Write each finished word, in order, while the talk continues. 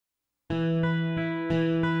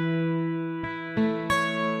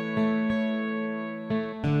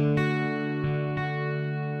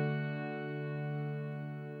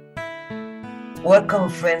Welcome,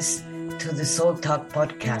 friends, to the Soul Talk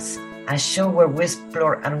podcast, a show where we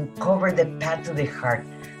explore and uncover the path to the heart,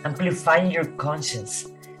 amplifying your conscience.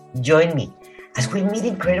 Join me as we meet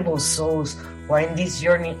incredible souls who are in this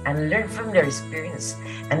journey and learn from their experience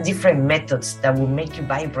and different methods that will make you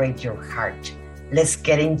vibrate your heart. Let's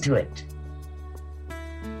get into it.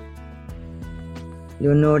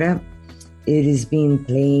 Lenora, it is been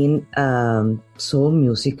playing soul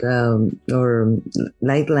music or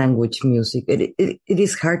light language music. It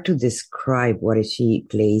is hard to describe what she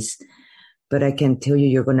plays, but I can tell you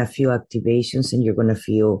you're going to feel activations and you're going to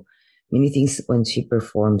feel many things when she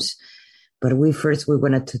performs. But we're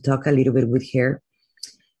going to talk a little bit with her.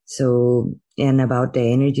 So, and about the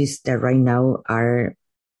energies that right now are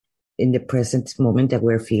in the present moment that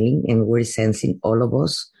we're feeling and we're sensing, all of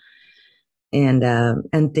us. And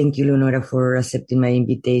thank you, Lenora, for accepting my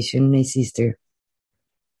invitation, my sister.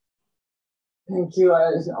 Thank you.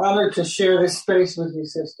 It's an honor to share this space with you,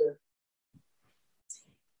 sister.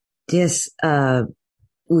 Yes,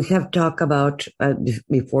 we have talked about,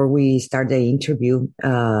 before we start the interview,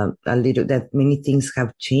 a little that many things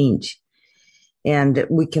have changed. And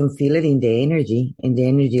we can feel it in the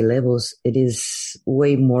energy levels. It is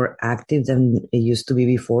way more active than it used to be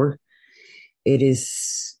before. It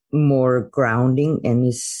is more grounding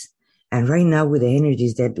and right now with the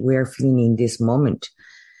energies that we are feeling in this moment,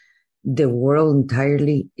 the world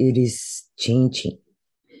entirely, it is changing.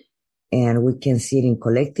 And we can see it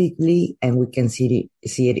collectively and we can see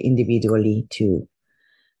it individually too.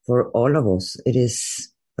 For all of us, it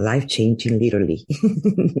is life-changing, literally.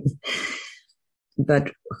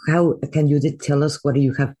 But how can you tell us what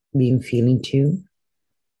you have been feeling too?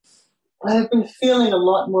 I have been feeling a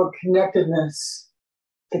lot more connectedness.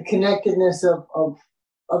 The connectedness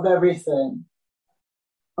of everything,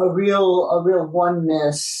 a real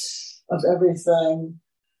oneness of everything,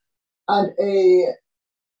 and a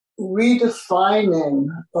redefining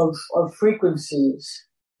of frequencies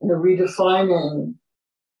and a redefining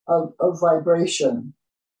of vibration.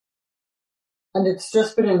 And it's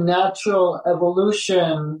just been a natural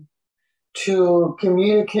evolution to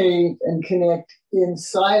communicate and connect in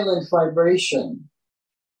silent vibration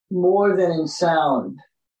more than in sound.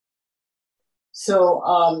 So,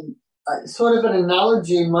 sort of an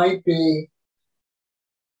analogy might be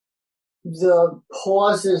the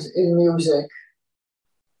pauses in music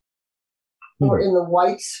or in the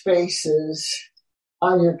white spaces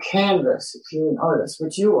on your canvas, if you're an artist,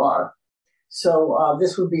 which you are. So,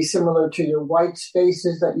 this would be similar to your white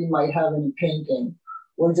spaces that you might have in a painting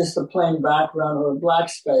or just a plain background or a black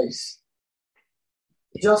space.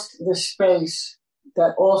 Just the space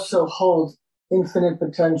that also holds infinite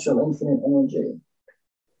potential, infinite energy.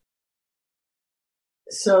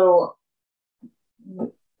 So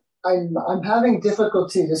I'm having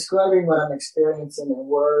difficulty describing what I'm experiencing in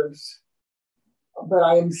words, but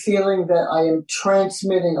I am feeling that I am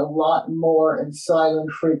transmitting a lot more in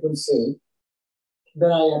silent frequency than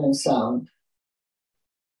I am in sound.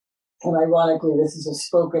 And ironically, this is a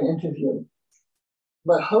spoken interview.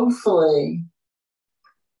 But hopefully,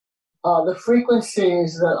 the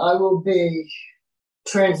frequencies that I will be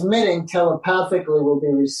transmitting telepathically will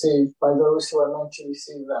be received by those who are meant to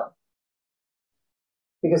receive them.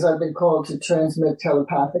 Because I've been called to transmit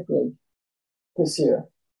telepathically this year.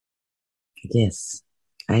 Yes,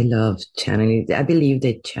 I love channeling. I believe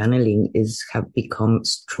that channeling have become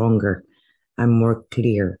stronger and more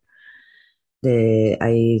clear.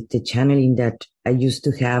 The channeling that I used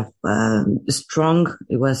to have strong,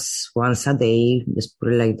 it was once a day, let's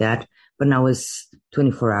put it like that, but now it's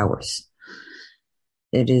 24 hours.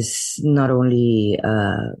 It is not only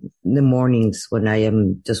the mornings when I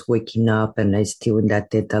am just waking up and I still in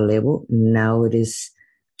that theta level. Now it is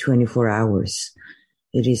 24 hours.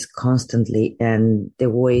 It is constantly, and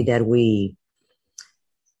the way that we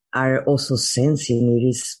are also sensing it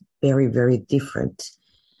is very, very different.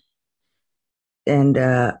 And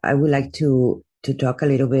I would like to talk a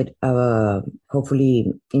little bit,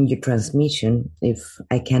 hopefully in your transmission, if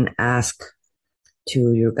I can ask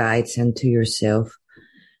to your guides and to yourself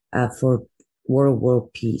for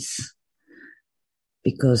world peace.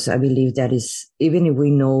 Because I believe that is, even if we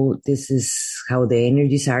know this is how the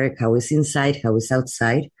energies are, how it's inside, how it's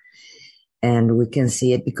outside, and we can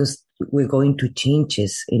see it because we're going to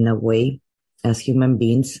changes in a way as human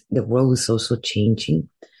beings. The world is also changing.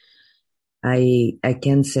 I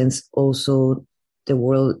can sense also the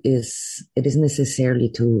world it is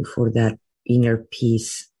necessarily for that inner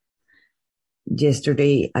peace.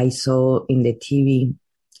 Yesterday I saw in the TV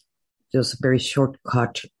just a very short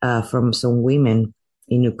cut from some women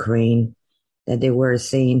in Ukraine that they were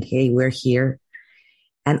saying, hey, we're here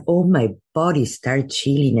and all my body started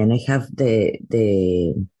chilling, and I have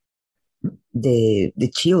the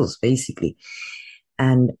chills basically.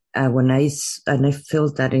 And when I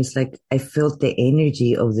felt that, it's like I felt the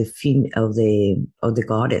energy of the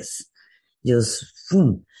goddess just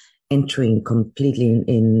boom, entering completely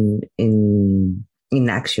in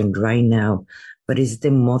action right now. But it's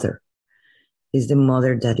the mother. It's the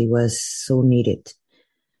mother that it was so needed.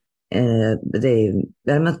 I'm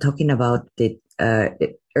not talking about the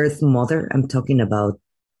Earth Mother. I'm talking about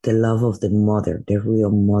the love of the mother, the real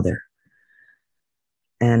mother.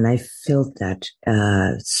 And I felt that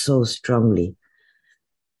so strongly.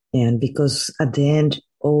 And because at the end,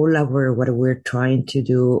 what we're trying to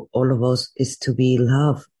do, all of us, is to be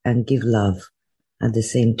love and give love at the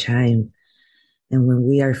same time. And when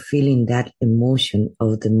we are feeling that emotion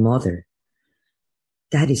of the mother,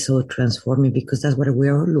 that is so transforming, because that's what we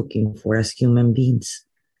are all looking for as human beings,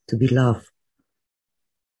 to be loved.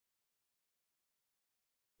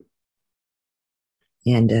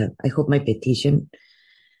 And I hope my petition,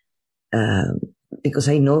 because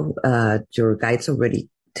I know your guides already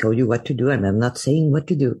tell you what to do, and I'm not saying what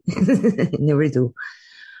to do. Never do.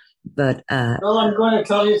 But well, I'm going to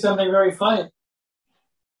tell you something very funny.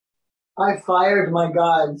 I fired my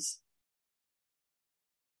guides.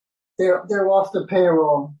 They're off the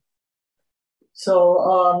payroll.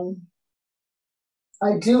 So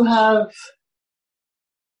I do have,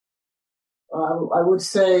 I would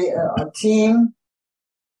say, a team,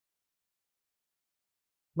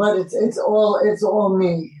 but it's all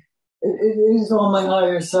me. It is all my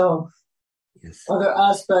higher self. Yes. Other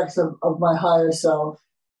aspects of my higher self.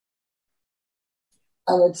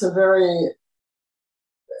 And it's a very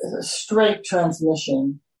straight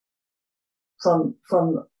transmission from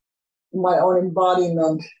my own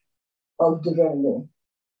embodiment of divinity.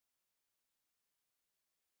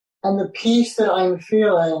 And the peace that I'm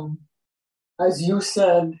feeling, as you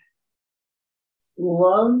said,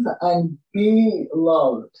 love and be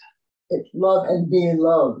loved. Love and be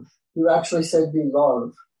love. You actually said be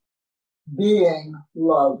love. Being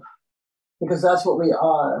love, because that's what we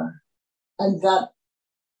are. And that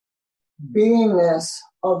beingness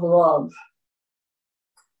of love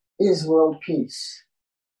is world peace.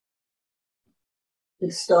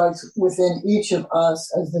 It starts within each of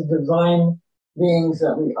us as the divine beings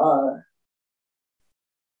that we are.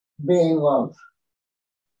 Being love.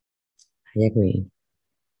 I agree.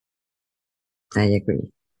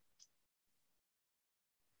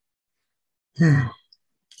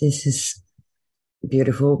 This is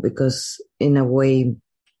beautiful, because in a way,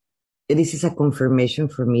 this is a confirmation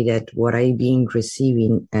for me that what I've been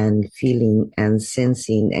receiving and feeling and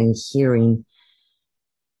sensing and hearing,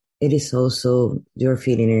 it is also you're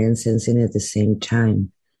feeling it and sensing at the same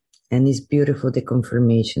time. And it's beautiful, the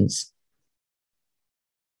confirmations.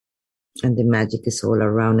 And the magic is all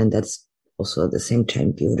around, and that's also at the same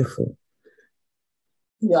time beautiful.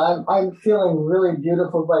 Yeah, I'm feeling really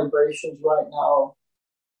beautiful vibrations right now.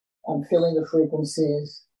 I'm feeling the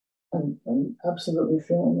frequencies. I'm absolutely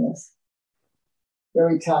feeling this.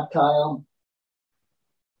 Very tactile.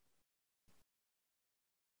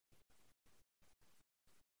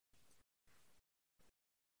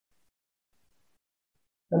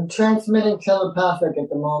 I'm transmitting telepathic at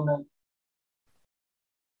the moment.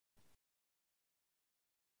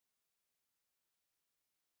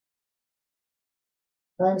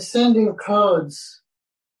 I'm sending codes.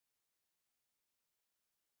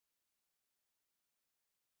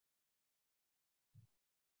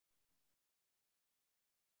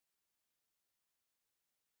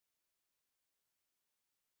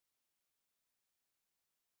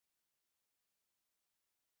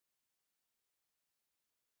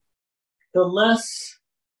 The less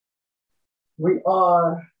we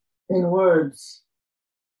are in words,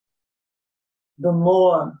 the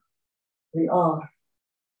more we are.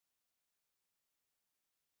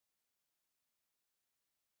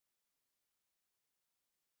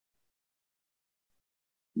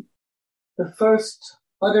 The first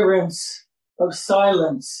utterance of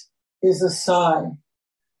silence is a sigh.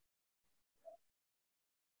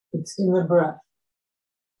 It's in the breath.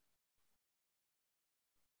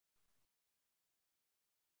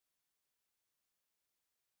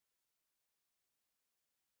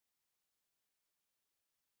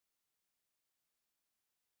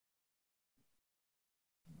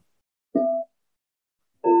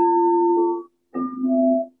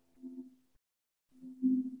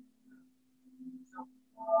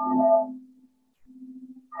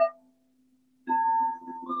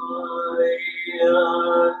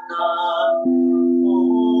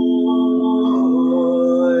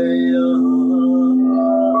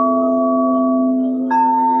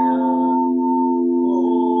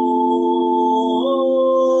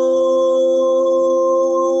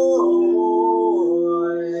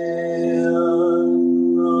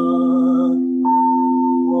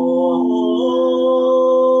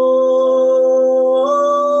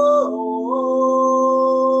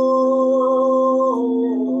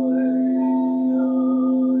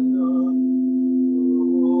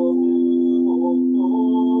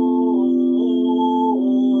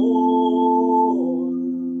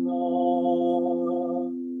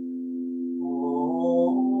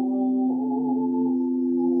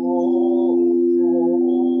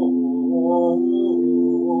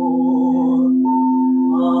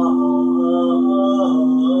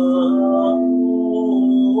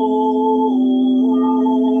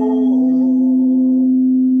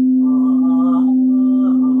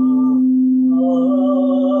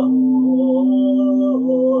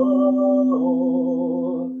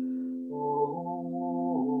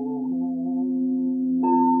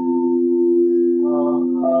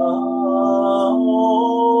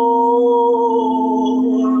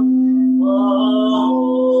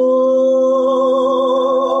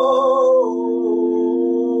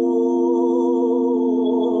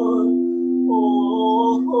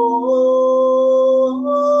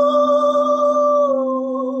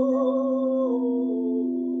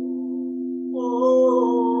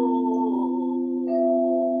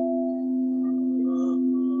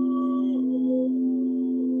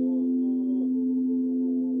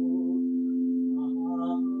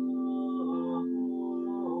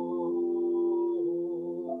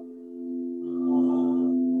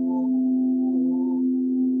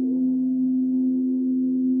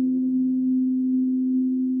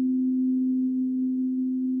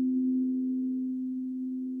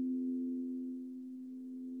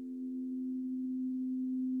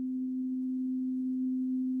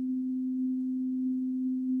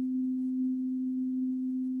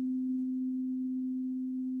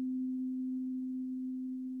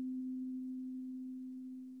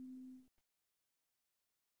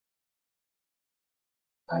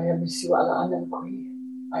 Aya misiwala anan ko'y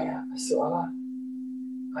aya masiwala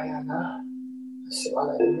aya na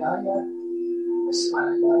masiwala inaya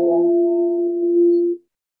masiwala inaya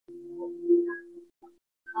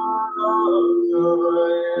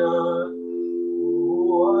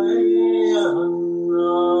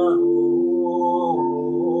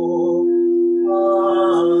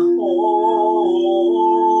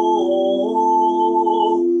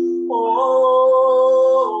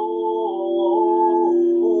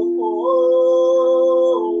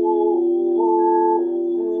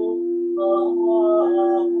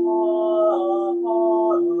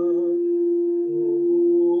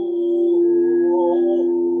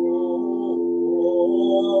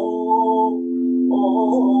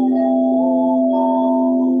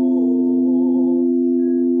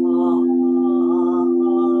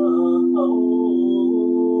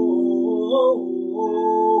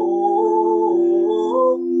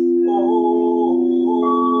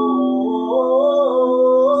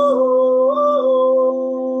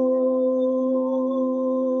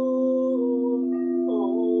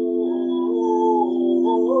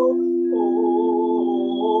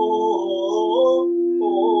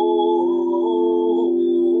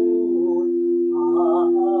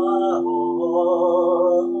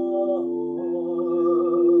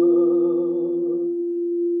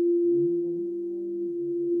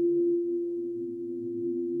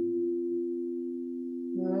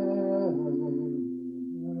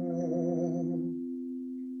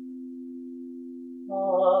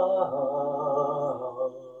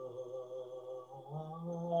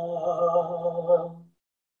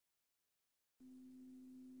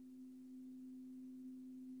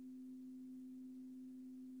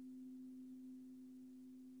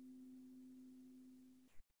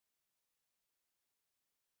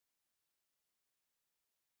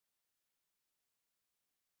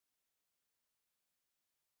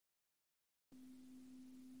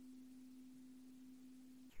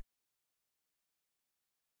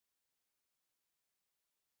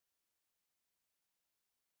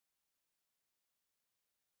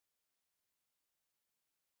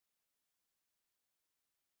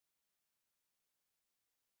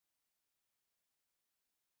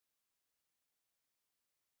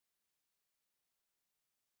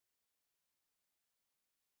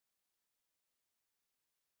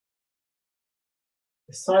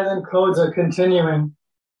The silent codes are continuing.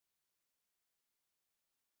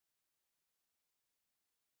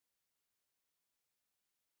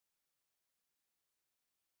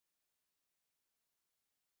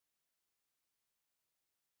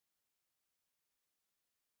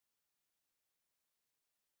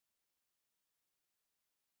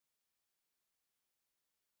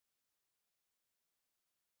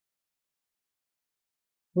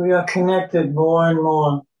 We are connected more and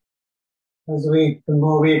more. The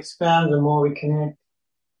more we expand, the more we connect.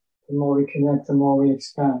 The more we connect, the more we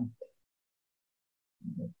expand.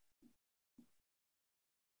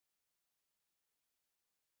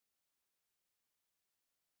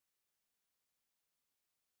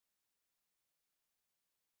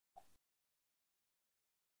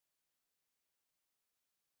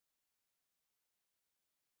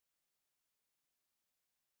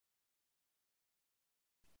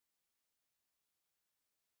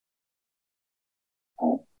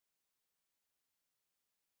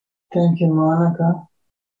 Thank you, Monica.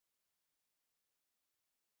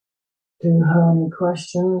 Do you have any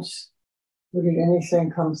questions? Or did anything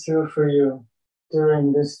come through for you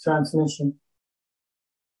during this transmission?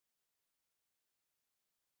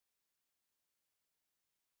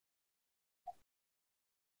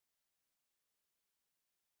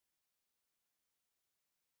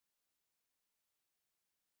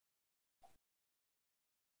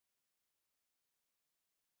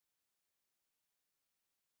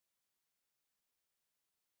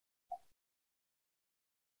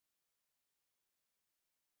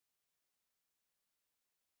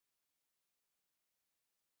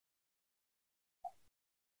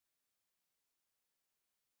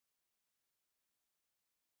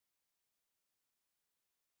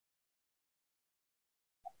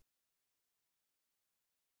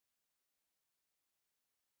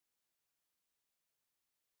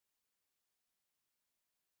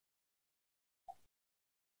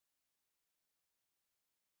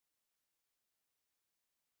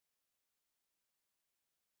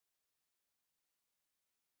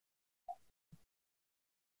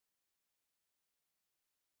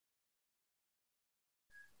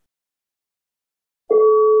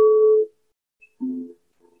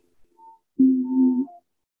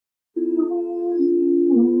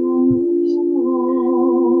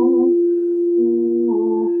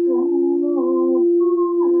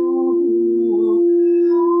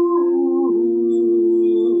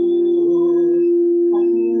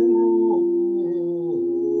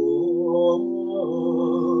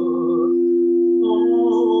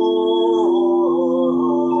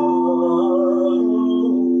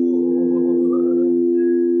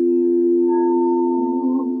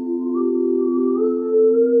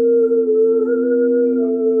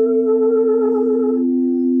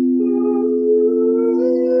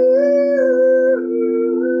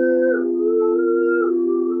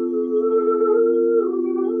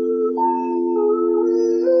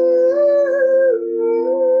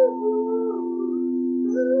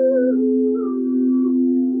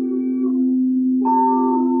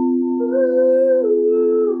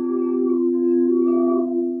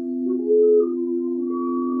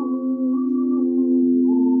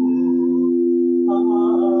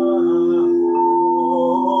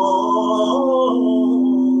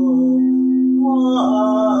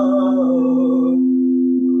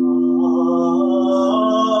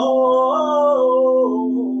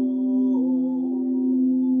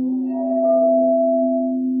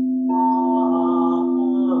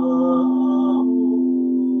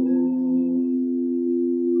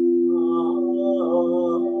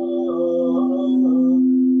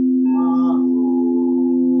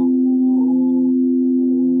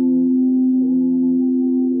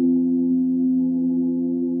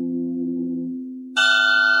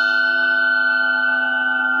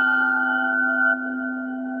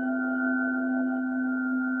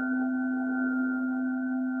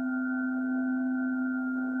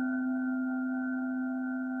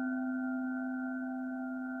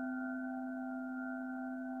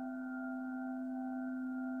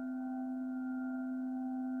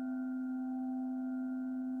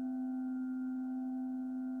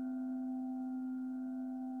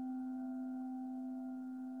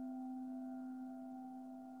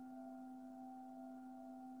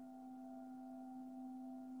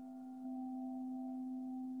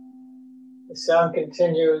 The sound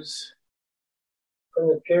continues from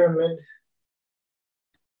the pyramid.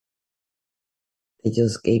 They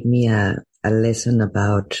just gave me a lesson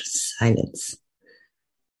about silence.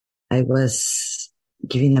 I was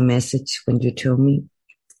giving a message when you told me,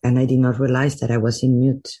 and I did not realize that I was in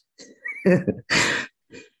mute.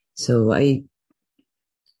 So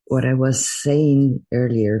what I was saying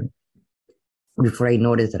earlier, before I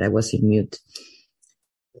noticed that I was in mute,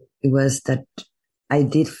 it was that I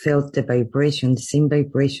did felt the vibration, the same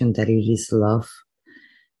vibration that it is love,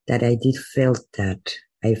 that I did felt that.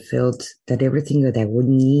 I felt that everything that I would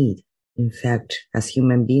need, in fact, as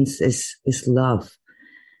human beings is love.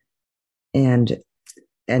 And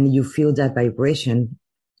you feel that vibration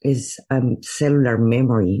is cellular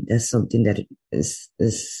memory. That's something that is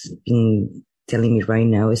being telling me right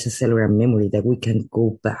now. It's a cellular memory that we can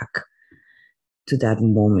go back to that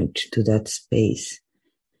moment, to that space.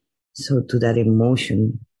 So to that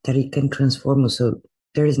emotion that it can transform us. So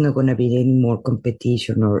there is not going to be any more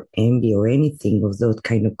competition or envy or anything of that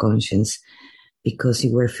kind of conscience, because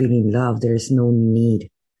if we're feeling love, there is no need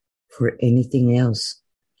for anything else,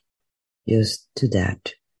 just to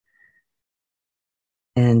that.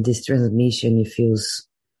 And this transmission, it feels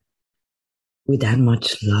with that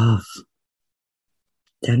much love,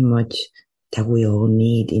 that much that we all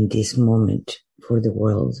need in this moment for the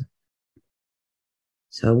world.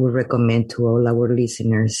 So I would recommend to all our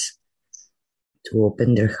listeners to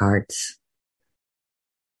open their hearts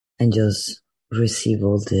and just receive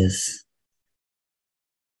all this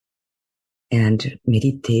and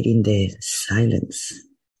meditate in the silence.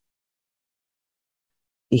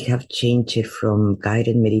 We have changed it from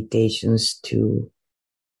guided meditations to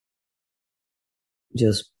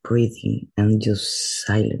just breathing and just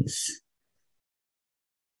silence.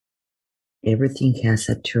 Everything has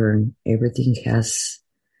a turn, everything has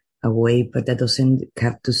a way, but that doesn't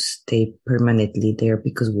have to stay permanently there,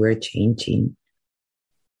 because we're changing.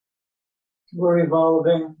 We're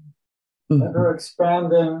evolving, ever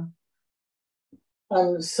expanding.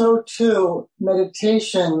 And so too,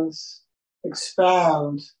 meditations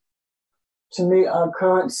expand to meet our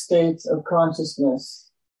current states of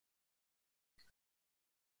consciousness.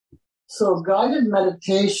 So guided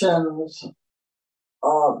meditations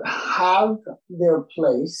have their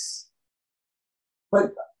place,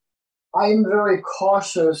 but I'm very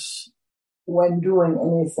cautious when doing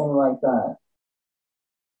anything like that.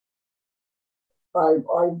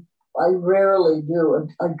 I rarely do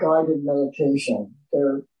a guided meditation.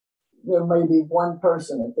 There may be one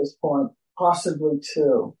person at this point, possibly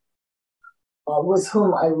two, with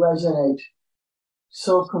whom I resonate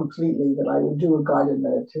so completely that I would do a guided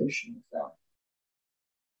meditation with them.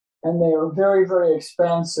 And they are very, very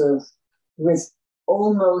expansive with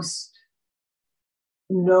almost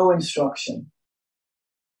no instruction.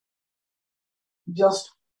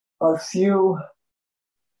 Just a few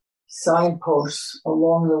signposts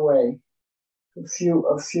along the way, a few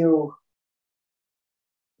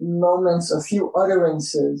moments, a few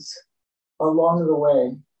utterances along the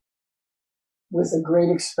way, with a great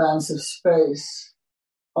expansive space,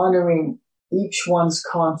 honoring each one's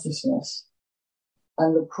consciousness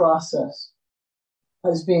and the process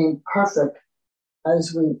as being perfect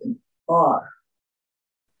as we are.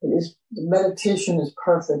 The meditation is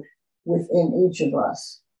perfect within each of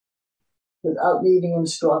us, without needing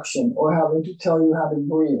instruction or having to tell you how to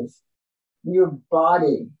breathe. Your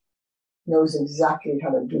body knows exactly how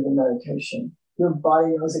to do the meditation. Your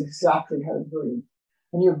body knows exactly how to breathe.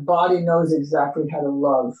 And your body knows exactly how to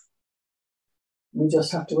love. We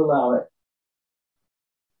just have to allow it.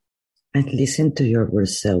 And listen to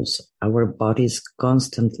yourselves. Our body is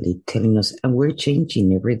constantly telling us, and we're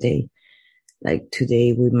changing every day. Like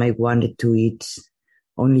today, we might want to eat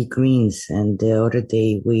only greens, and the other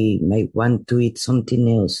day we might want to eat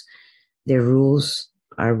something else. The rules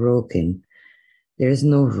are broken. There is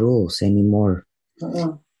no rules anymore.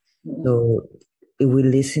 So if we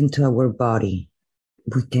listen to our body,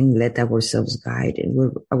 we can let ourselves guide,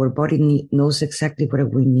 and our body knows exactly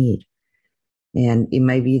what we need. And it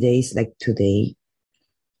might be days like today,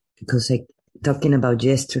 because like talking about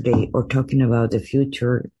yesterday or talking about the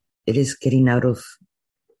future, it is getting out of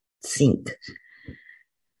sync.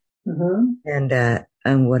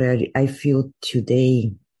 And what I feel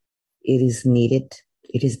today, it is needed.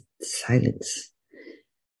 It is silence.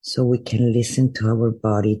 So we can listen to our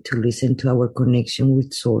body, to listen to our connection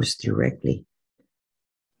with Source directly.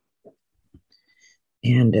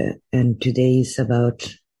 And today is about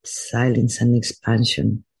silence and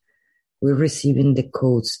expansion. We're receiving the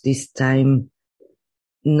codes this time,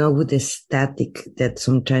 not with the static that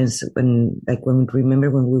sometimes when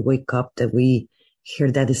we wake up, that we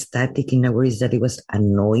hear that static in our ears that it was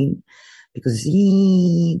annoying because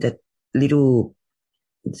that little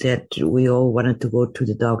that we all wanted to go to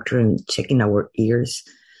the doctor and check in our ears,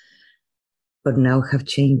 but now have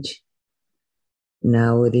changed.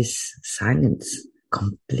 Now it is silence,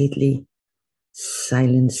 completely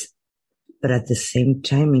silence, but at the same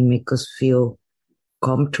time, it makes us feel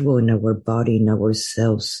comfortable in our body, in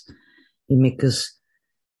ourselves. It makes us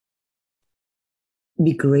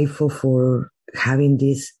be grateful for having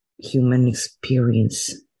this human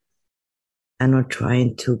experience and not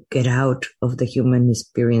trying to get out of the human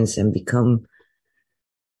experience and become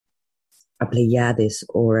a Pleiades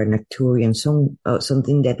or an Arcturian,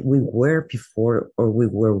 something that we were before or we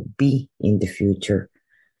will be in the future,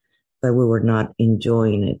 but we were not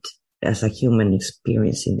enjoying it as a human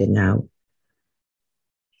experience in the now.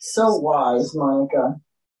 So wise, Monica.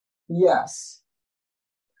 Yes.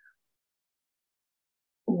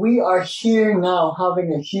 We are here now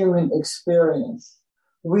having a human experience,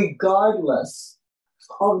 regardless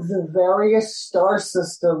of the various star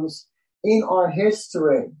systems in our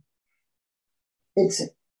history.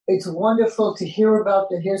 It's wonderful to hear about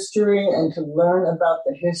the history and to learn about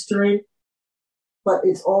the history, but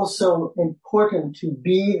it's also important to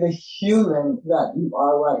be the human that you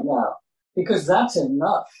are right now, because that's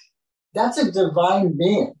enough. That's a divine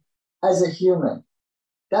being as a human.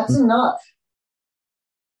 That's enough.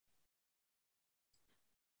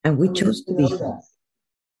 And we chose to be here.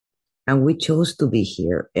 And we chose to be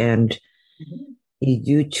here. And if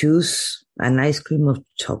you choose an ice cream of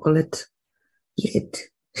chocolate, eat it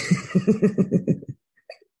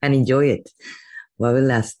and enjoy it while it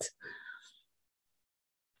lasts.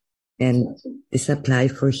 And this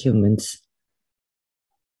applies for humans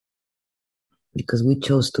because we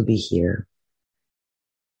chose to be here.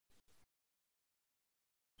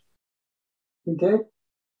 We did.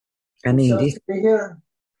 And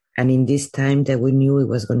in this time that we knew it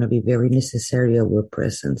was going to be very necessary, our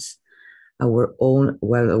presence, our own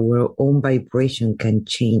vibration can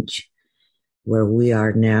change where we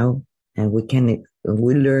are now, and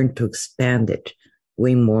we learn to expand it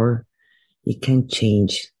way more. It can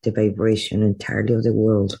change the vibration entirely of the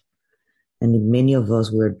world. And many of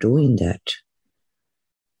us were doing that.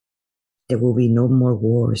 There will be no more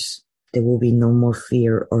wars. There will be no more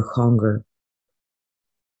fear or hunger.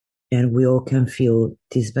 And we all can feel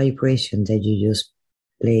this vibration that you just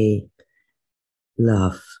play,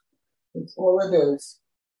 love. That's all it is.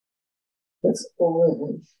 That's all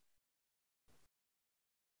it is.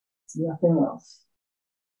 It's nothing else.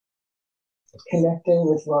 Connecting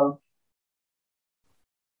with love.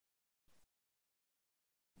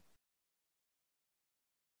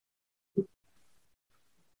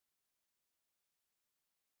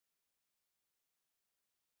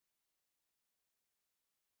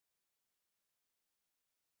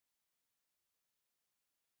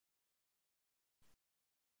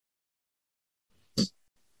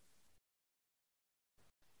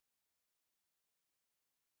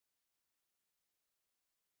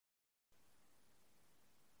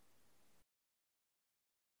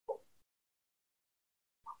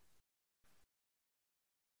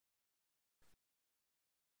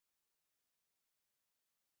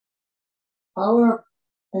 Our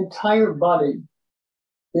entire body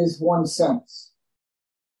is one sense.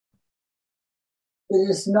 It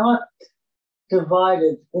is not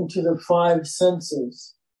divided into the five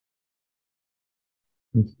senses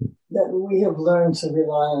that we have learned to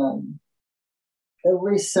rely on.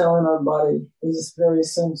 Every cell in our body is very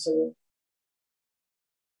sensitive.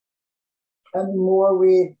 And the more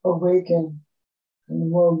we awaken and the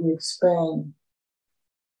more we expand,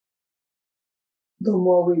 the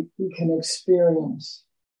more we can experience.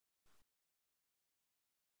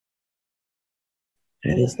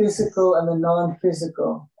 And the physical and the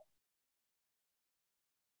non-physical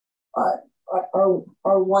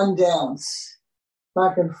are one dance,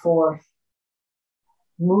 back and forth,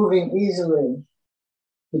 moving easily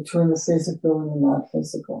between the physical and the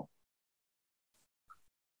non-physical.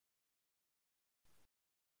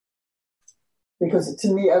 Because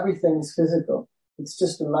to me, everything is physical. It's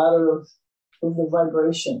just a matter of the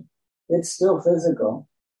vibration. It's still physical.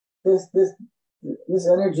 This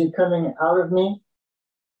energy coming out of me,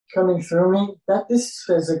 coming through me, this is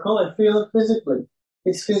physical. I feel it physically.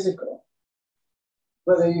 It's physical.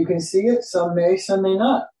 Whether you can see it, some may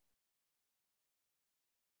not.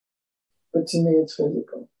 But to me, it's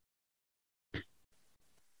physical.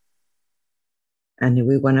 And if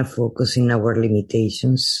we want to focus in our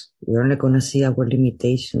limitations, we're only going to see our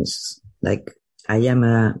limitations. Like, I am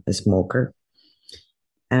a smoker,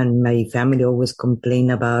 and my family always complain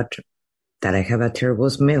about that I have a terrible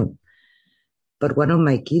smell. But one of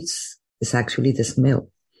my gifts is actually the smell.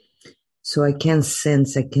 So I can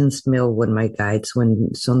sense, I can smell when my guides,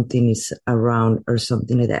 when something is around or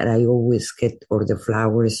something like that, I always get, or the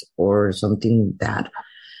flowers or something bad.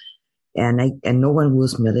 And no one will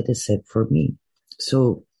smell it except for me.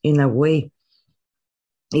 So in a way,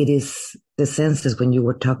 it is the senses when you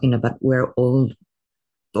were talking about where all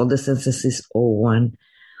the senses is all one.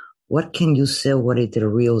 What can you say what is the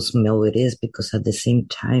real smell it is? Because at the same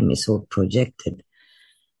time, it's all projected.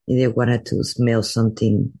 If they wanted to smell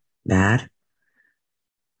something bad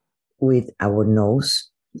with our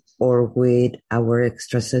nose or with our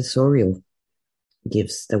extrasensorial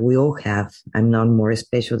gifts that we all have. I'm not more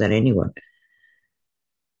special than anyone.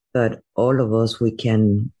 But all of us, we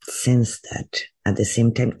can sense that at the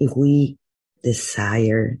same time if we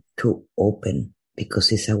desire to open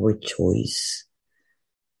because it's our choice.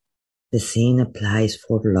 The same applies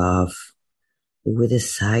for love. If we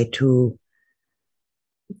decide to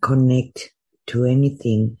connect to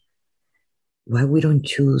anything, why we don't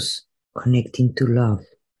choose connecting to love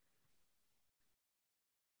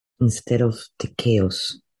instead of the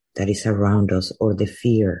chaos that is around us or the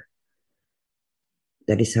fear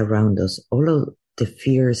that is around us? All of the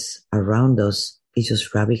fears around us is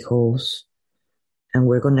just rabbit holes, and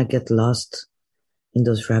we're going to get lost in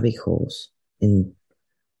those rabbit holes if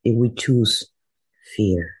we choose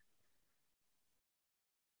fear.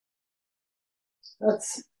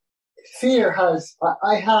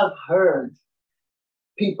 I have heard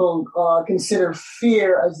people consider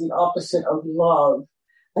fear as the opposite of love.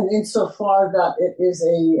 And insofar that it is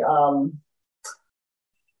a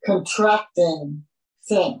contracting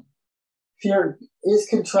thing. Fear is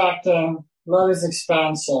contracting, love is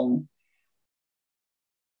expansion.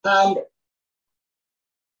 And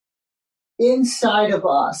inside of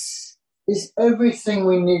us is everything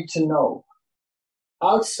we need to know.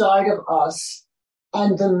 Outside of us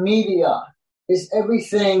and the media is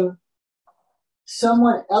everything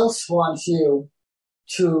someone else wants you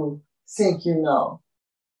to think you know.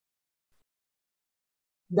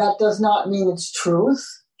 That does not mean it's truth.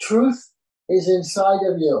 Truth is inside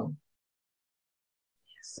of you.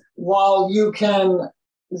 Yes. While you can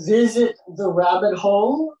visit the rabbit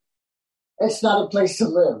hole, it's not a place to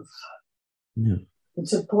live. No.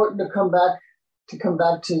 It's important to come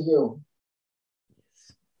back to you.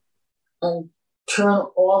 Yes. And turn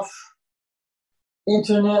off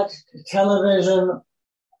internet, television,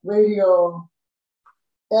 radio,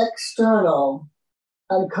 external,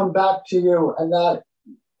 and come back to you. And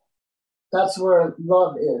that's where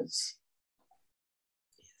love is.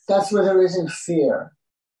 That's where there isn't fear.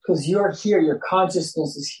 Because you're here, your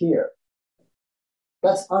consciousness is here.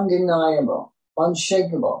 That's undeniable,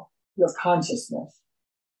 unshakable, your consciousness.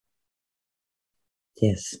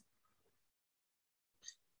 Yes.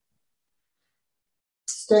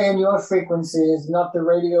 Stay in your frequencies, not the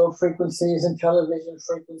radio frequencies and television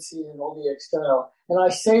frequencies and all the external. And I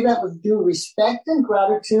say that with due respect and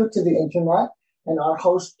gratitude to the internet and our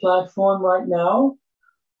host platform right now.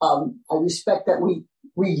 I respect that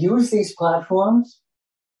we use these platforms.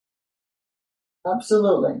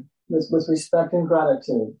 Absolutely. With respect and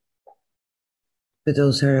gratitude. But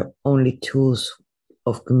those are only tools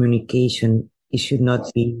of communication. It should not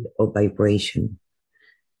be of vibration.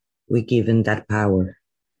 We're given that power.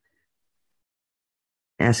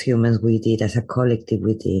 As humans, we did. As a collective,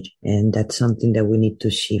 we did. And that's something that we need to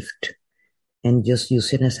shift. And just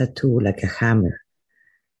use it as a tool, like a hammer,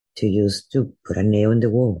 to use to put a nail in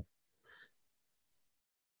the wall.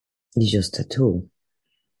 It's just a tool.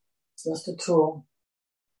 It's just a tool.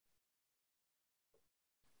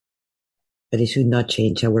 But it should not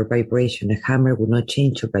change our vibration. A hammer will not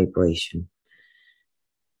change our vibration.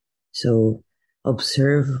 So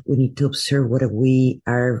we need to observe what we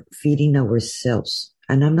are feeding ourselves.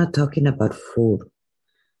 And I'm not talking about food.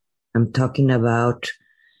 I'm talking about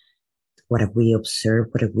what we observe,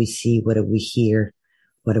 what we see, what we hear,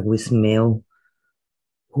 what we smell,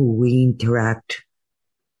 who we interact.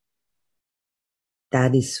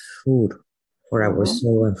 That is food for our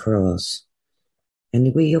soul and for us. And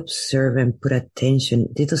if we observe and put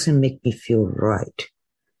attention, it doesn't make me feel right.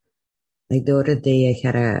 Like the other day, I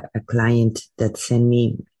had a client that sent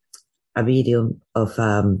me a video of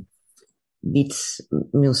beats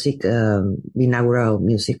music, binaural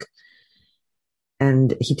music.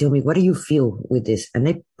 And he told me, what do you feel with this? And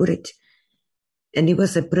I put it, I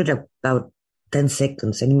put it about 10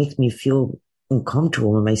 seconds, and it makes me feel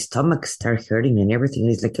uncomfortable. And my stomach starts hurting and everything.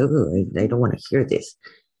 And it's like, oh, I don't want to hear this.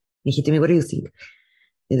 And he told me, what do you think?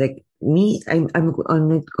 Like me, I'm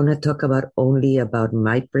not going to talk only about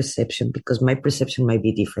my perception, because my perception might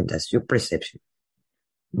be different as your perception.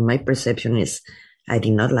 My perception is I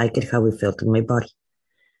did not like it how it felt in my body.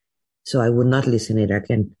 So I would not listen it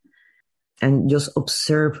again. And just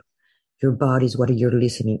observe your bodies, what you're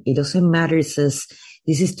listening. It doesn't matter. It says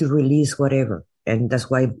this is to release whatever. And that's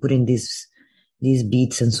why I put in these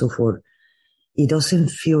beats and so forth. It doesn't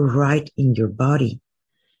feel right in your body.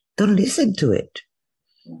 Don't listen to it.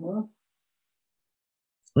 Mm-hmm.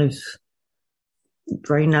 If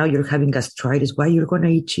right now you're having gastritis, why you're going to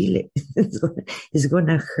eat chili? It's going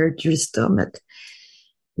to hurt your stomach.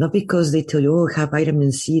 Not because they tell you, oh, have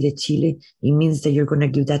vitamin C, the chili. It means that you're going to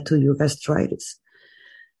give that to your gastritis.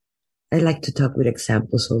 I like to talk with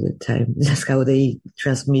examples all the time. That's how they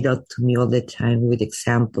transmit out to me all the time with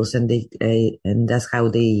examples, and and that's how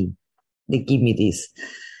they give me this.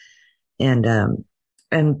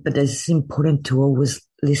 But it's important to always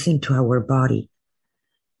listen to our body.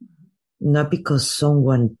 Not because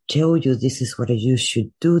someone tells you this is what you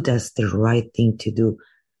should do, that's the right thing to do.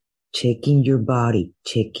 Checking your body,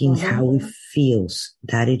 checking how it feels,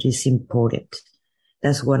 that it is important.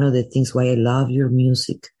 That's one of the things why I love your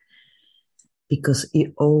music, because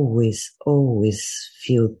it always, always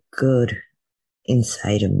feels good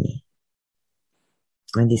inside of me.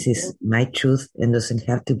 And this is my truth, and doesn't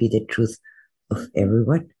have to be the truth of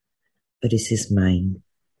everyone, but this is mine.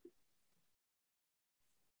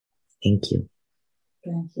 Thank you.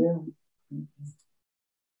 Thank you.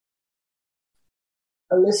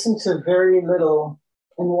 I listen to very little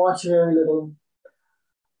and watch very little.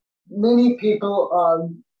 Many people,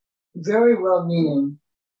 very well-meaning,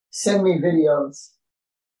 send me videos.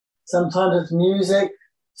 Sometimes it's music.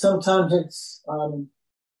 Sometimes it's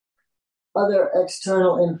other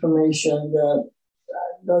external information that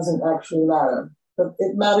doesn't actually matter. But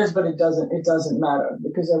it matters, but it doesn't matter,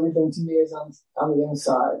 because everything to me is on the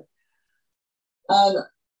inside. And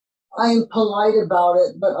I'm polite about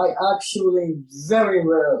it, but I actually very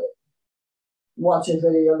rarely watch a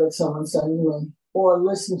video that someone sends me or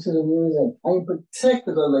listen to the music. I'm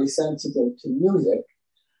particularly sensitive to music.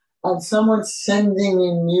 And someone sending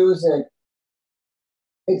me music,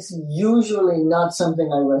 it's usually not something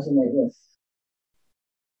I resonate with.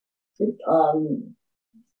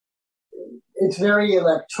 It's very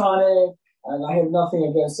electronic, and I have nothing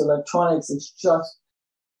against electronics. It's just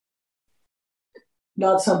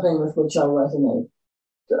not something with which I resonate.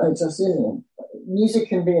 It just isn't. Music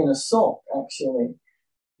can be an assault, actually.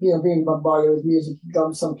 Being bombarded with music, you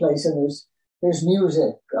go someplace and there's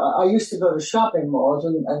music. I used to go to shopping malls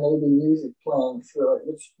and there would be music playing through it,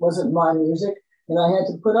 which wasn't my music, and I had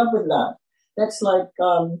to put up with that. That's like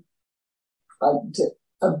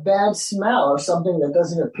a bad smell or something that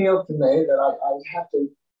doesn't appeal to me, that I have to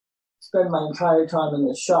spend my entire time in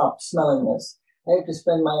the shop smelling this. I have to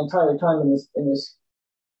spend my entire time in this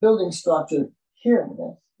building structure hearing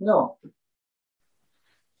this. No.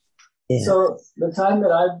 Yeah. So the time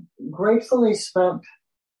that I've gratefully spent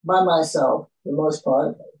by myself, for the most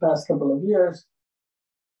part, the past couple of years,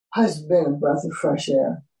 has been a breath of fresh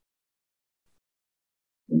air.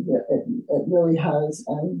 It really has.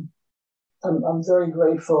 And I'm very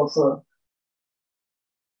grateful for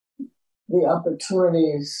the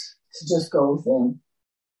opportunities to just go within,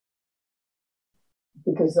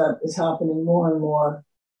 because that is happening more and more.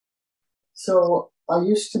 So I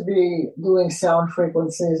used to be doing sound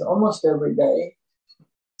frequencies almost every day,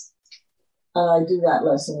 and I do that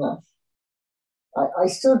less and less. I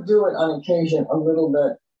still do it on occasion a little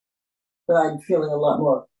bit, but I'm feeling a lot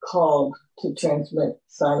more called to transmit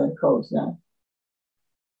silent codes now.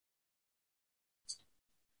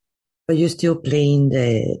 But you're still playing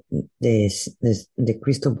the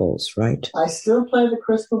crystal balls, right? I still play the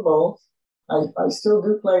crystal balls. I still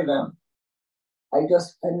do play them. I'm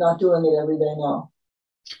not doing it every day now.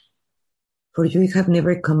 For you, it have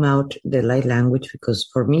never come out the light language, because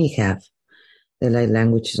for me, it have the light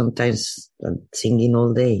language. Sometimes I'm singing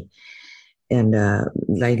all day and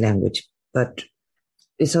light language, but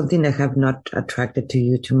it's something that have not attracted to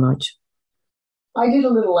you too much. I did a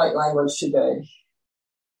little light language today,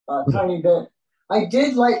 a tiny bit. I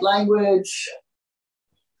did light language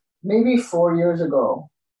maybe 4 years ago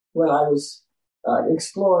when I was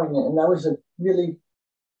exploring it, and that was a really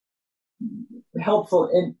helpful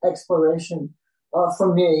exploration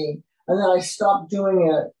for me. And then I stopped doing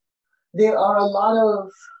it. There are a lot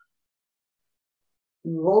of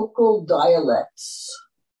vocal dialects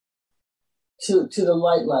to the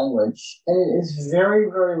light language, and it is very,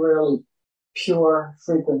 very rarely pure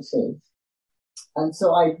frequencies. And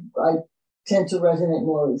so I tend to resonate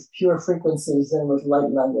more with pure frequencies than with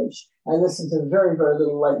light language. I listen to very, very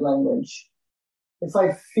little light language. If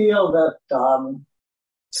I feel that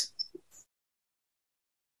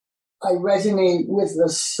I resonate with the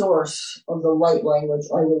source of the light language,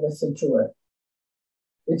 I will listen to it.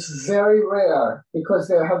 It's very rare because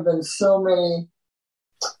there have been so many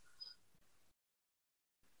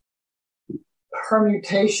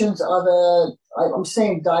permutations of it. I'm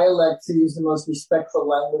saying dialect to use the most respectful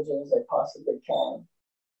language as I possibly can.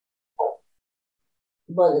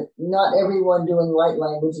 But not everyone doing light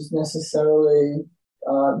language is necessarily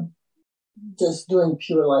just doing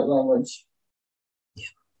pure light language.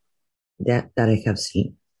 Yeah, that I have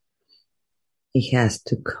seen. It has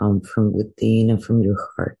to come from within and from your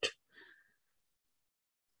heart.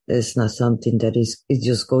 It's not something that is, it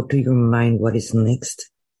just go to your mind what is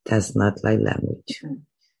next. That's not light language.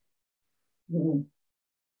 Mm-hmm.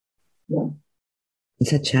 Yeah.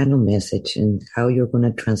 It's a channel message, and how you're going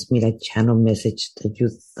to transmit a channel message that you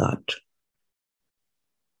thought.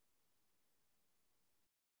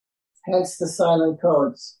 Hence the silent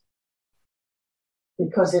codes.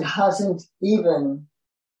 Because it hasn't even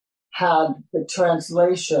had the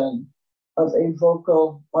translation of a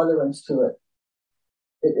vocal utterance to it.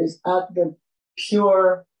 It is at the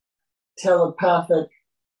pure telepathic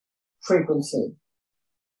frequency.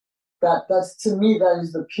 That's to me, that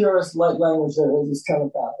is the purest light language there is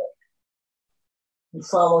telepathic.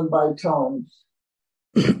 Followed by tones.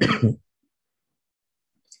 And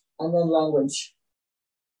then language.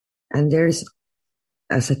 And there's,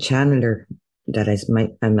 as a channeler, that is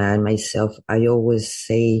myself, I always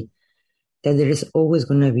say that there is always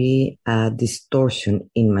going to be a distortion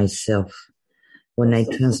in myself when I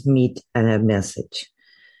transmit a message,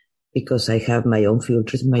 because I have my own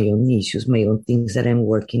filters, my own issues, my own things that I'm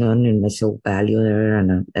working on, and my self-value,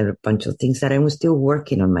 and a bunch of things that I'm still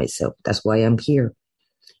working on myself. That's why I'm here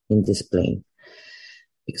in this plane,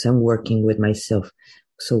 because I'm working with myself.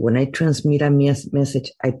 So when I transmit a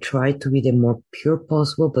message, I try to be the more pure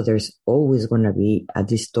possible, but there's always going to be a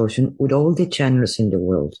distortion with all the channels in the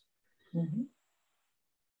world. Mm-hmm.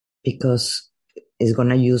 Because it's going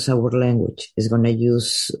to use our language. It's going to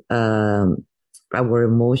use our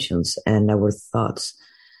emotions and our thoughts.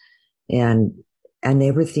 And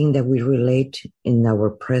everything that we relate in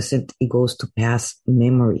our present, it goes to past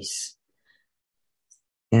memories.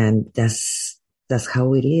 And that's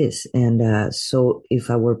how it is. And so if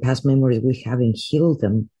our past memories, we haven't healed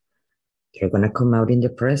them, they're going to come out in the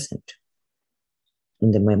present,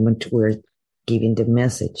 in the moment we're giving the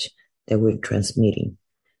message that we're transmitting.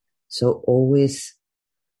 So always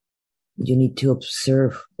you need to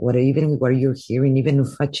observe what you're hearing, even if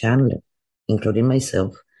a channeler, including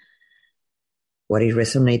myself, what it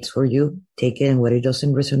resonates for you, take it, and what it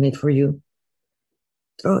doesn't resonate for you,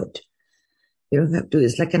 throw it. You don't have to,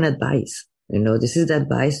 it's like an advice. This is the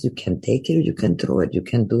advice. You can take it or you can throw it. You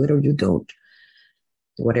can do it or you don't.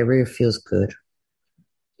 Whatever feels good.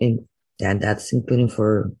 And that's including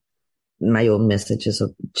for my own messages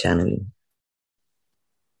of channeling.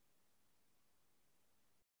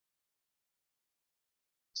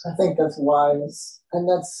 I think that's wise. And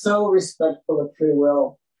that's so respectful of free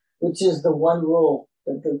will, which is the one rule,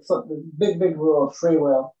 the big rule of free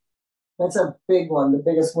will. That's a big one, the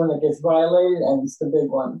biggest one that gets violated, and it's the big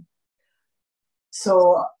one.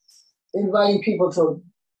 So inviting people to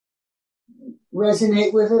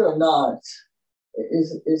resonate with it or not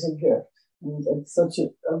is a gift. And it's such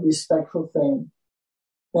a respectful thing.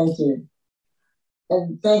 Thank you.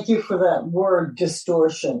 And thank you for that word,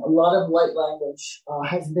 distortion. A lot of light language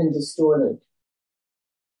has been distorted.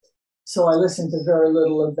 So I listen to very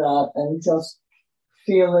little of that and just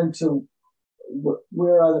feel into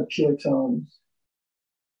where are the pure tones.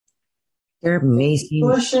 They're amazing.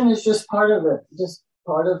 Distortion is just part of it, just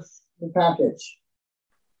part of the package.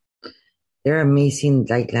 There are amazing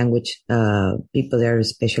light language people. There are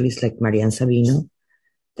specialists like Marianne Sabino,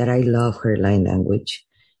 that I love her light language,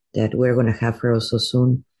 that we're going to have her also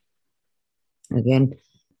soon. Again.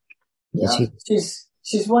 Yeah,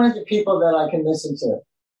 she's one of the people that I can listen to.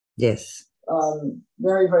 Yes.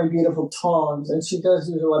 Very, very beautiful tones, and she does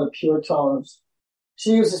use a lot of pure tones.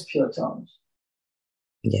 She uses pure tones.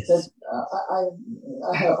 Yes. That,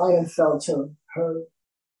 I have felt her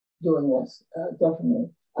doing this, definitely.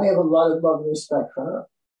 I have a lot of love and respect for her.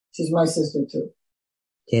 She's my sister too.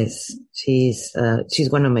 Yes, she's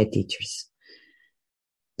one of my teachers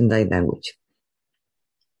in light language.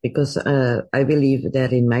 Because I believe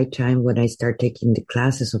that in my time when I started taking the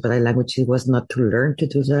classes of light language, it was not to learn to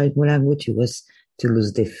do light language, it was to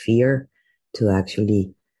lose the fear to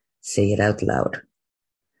actually say it out loud,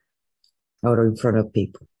 out in front of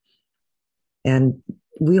people. And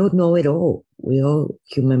we all know it all. We all,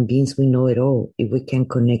 human beings, we know it all. If we can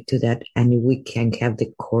connect to that and if we can have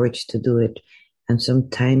the courage to do it, And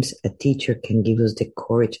sometimes a teacher can give us the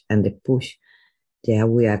courage and the push that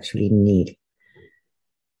we actually need.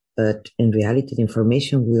 But in reality, the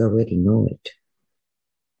information, we already know it.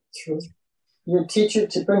 True. Your teacher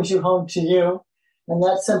brings you home to you. And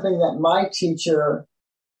that's something that my teacher,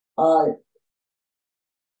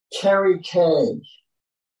 Carrie Kay,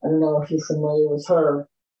 I don't know if you're familiar with her.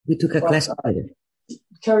 We took a class together.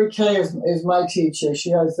 Carrie Kay is my teacher.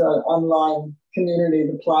 She has an online community,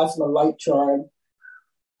 the Plasma Light Tribe.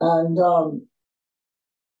 And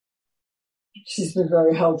she's been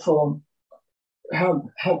very helpful,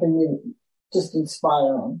 helping me, just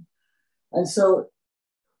inspiring. And so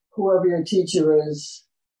whoever your teacher is,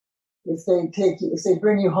 if they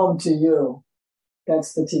bring you home to you,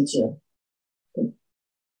 that's the teacher.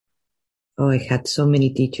 Oh, I had so many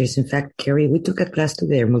teachers. In fact, Carrie, we took a class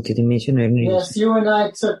together, multidimensional energy. Yes, you and I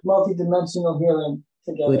took multidimensional healing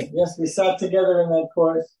together. Good. Yes, we sat together in that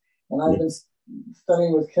course, and I've been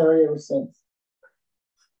studying with Carrie ever since.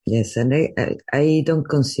 Yes, and I don't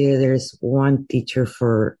consider there's one teacher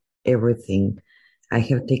for everything. I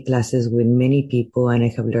have taken classes with many people, and I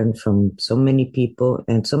have learned from so many people,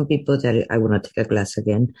 and some people that I will not take a class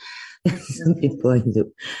again. Some people I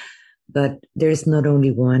do. But there's not only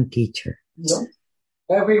one teacher. No.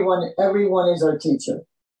 Everyone is our teacher,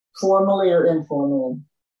 formally or informally.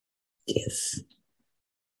 Yes.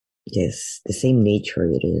 Yes, the same nature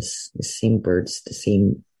it is, the same birds, the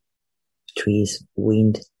same trees,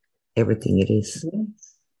 wind, everything it is.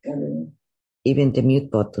 Mm-hmm. Even the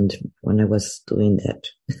mute button when I was doing that.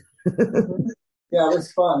 Mm-hmm. Yeah, it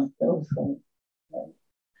was fun. That was fun. Yeah.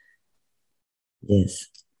 Yes.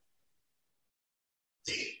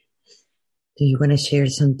 Do you want to share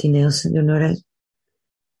something else, Lenora?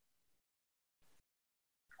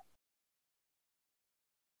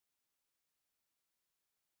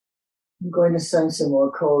 I'm going to send some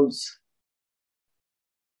more codes.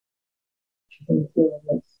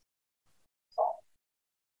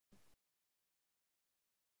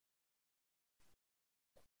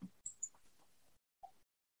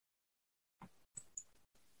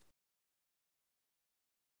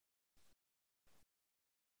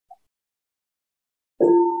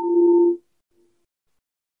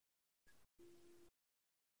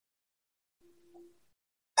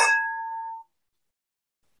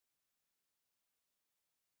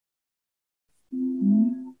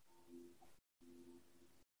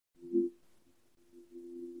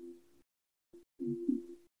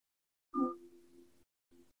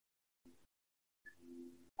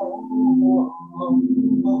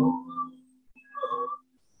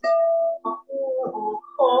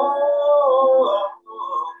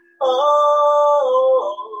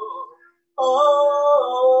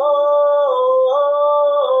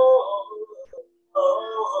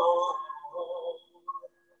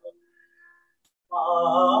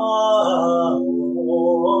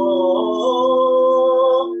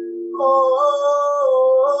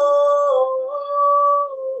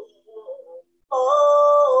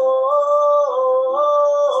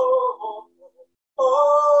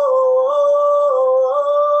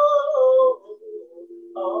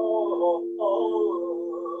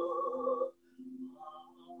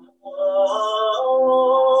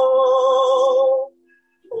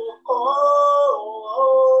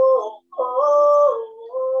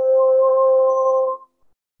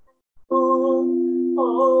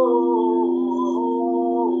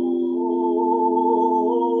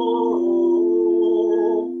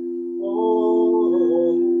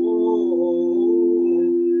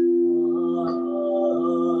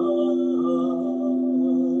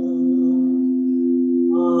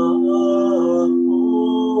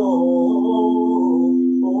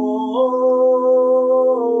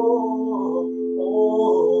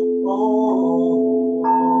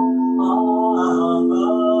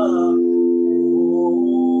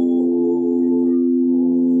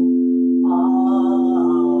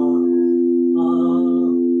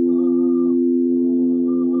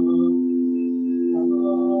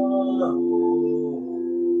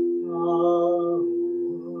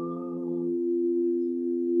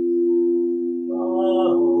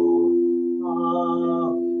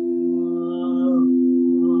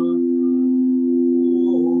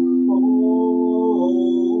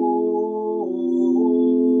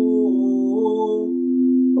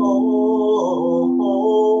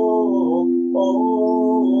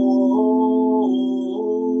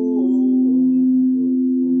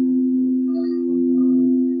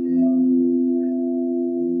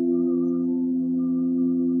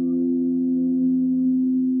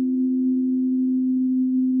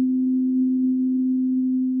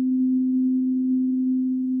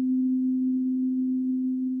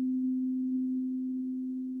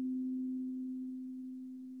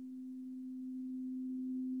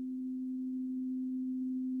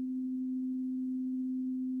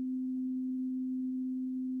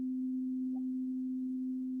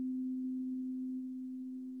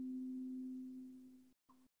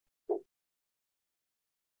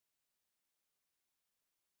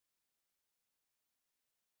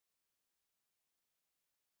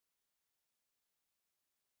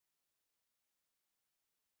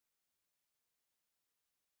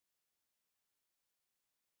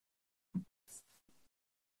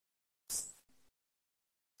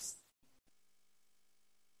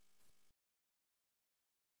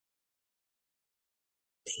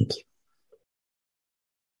 Thank you.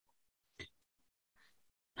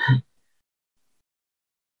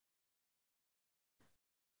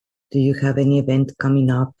 Do you have any event coming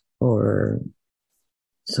up or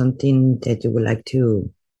something that you would like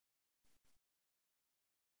to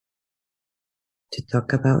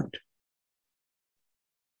talk about?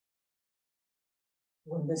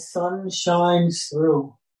 When the sun shines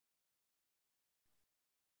through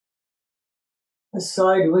a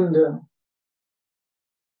side window,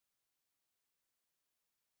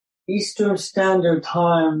 Eastern Standard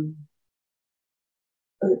Time,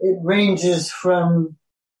 it ranges from,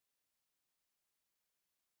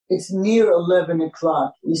 it's near 11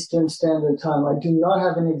 o'clock Eastern Standard Time. I do not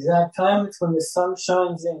have an exact time. It's when the sun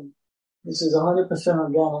shines in. This is 100%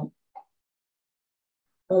 organic.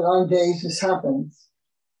 And on days this happens,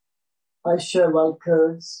 I share light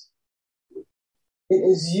codes. It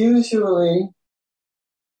is usually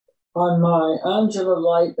on my Angela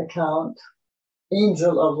Light account,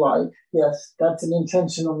 Angel of Light. Yes, that's an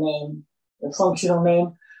intentional name, a functional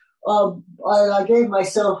name. I gave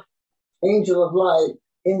myself Angel of Light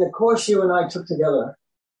in the course you and I took together.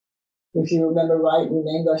 If you remember right, we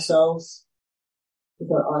named ourselves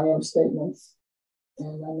with our I am statements.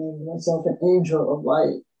 And I named myself an Angel of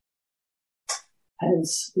Light.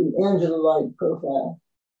 Hence the Angela Light profile.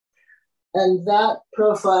 And that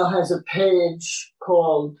profile has a page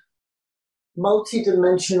called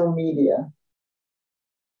Multidimensional Media.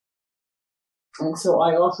 And so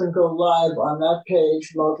I often go live on that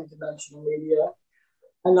page, Multidimensional Media,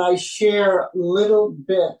 and I share little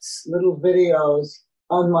bits, little videos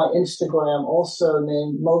on my Instagram, also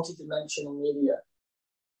named Multidimensional Media.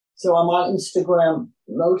 So I'm on Instagram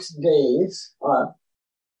most days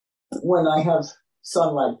when I have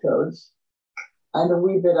sunlight codes, and a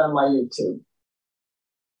wee bit on my YouTube.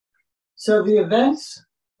 So the events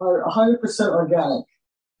are 100% organic.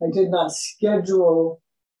 I did not schedule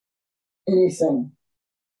anything.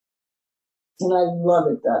 And I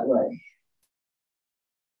love it that way.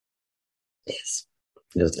 Yes.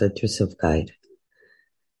 Just let yourself guide.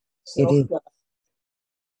 Self-guide.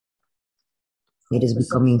 It is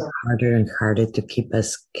becoming harder and harder to keep a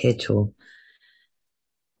schedule.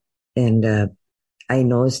 And I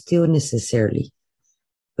know it's still necessarily,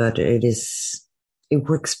 but it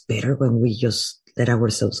works better when we just let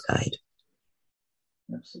ourselves guide.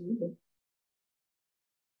 Absolutely.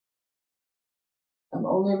 I'm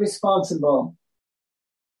only responsible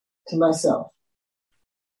to myself.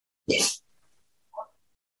 Yes.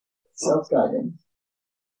 Self-guiding.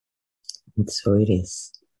 And so it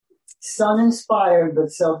is. Sun-inspired, but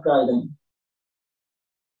self-guiding.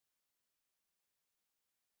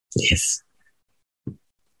 Yes.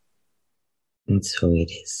 And so it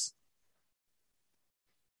is.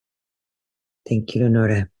 Thank you,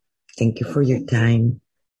 Lenora. Thank you for your time.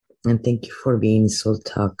 And thank you for being Soul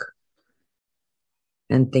Talk.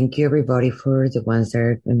 And thank you, everybody, for the ones that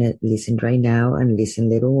are going to listen right now and listen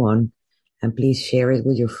later on. And please share it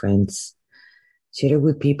with your friends. Share it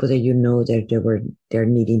with people that you know that they're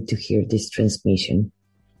needing to hear this transmission.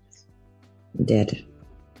 That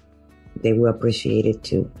they will appreciate it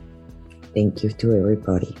too. Thank you to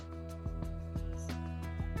everybody.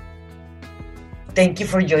 Thank you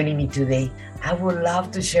for joining me today. I would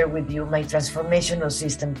love to share with you my transformational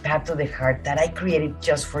system, Path to the Heart, that I created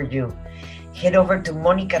just for you. Head over to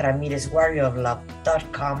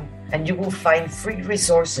MonicaRamirezWarriorofLove.com and you will find free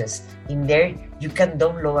resources. In there, you can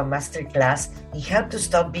download a masterclass in how to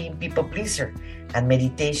stop being people pleaser and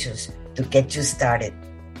meditations to get you started.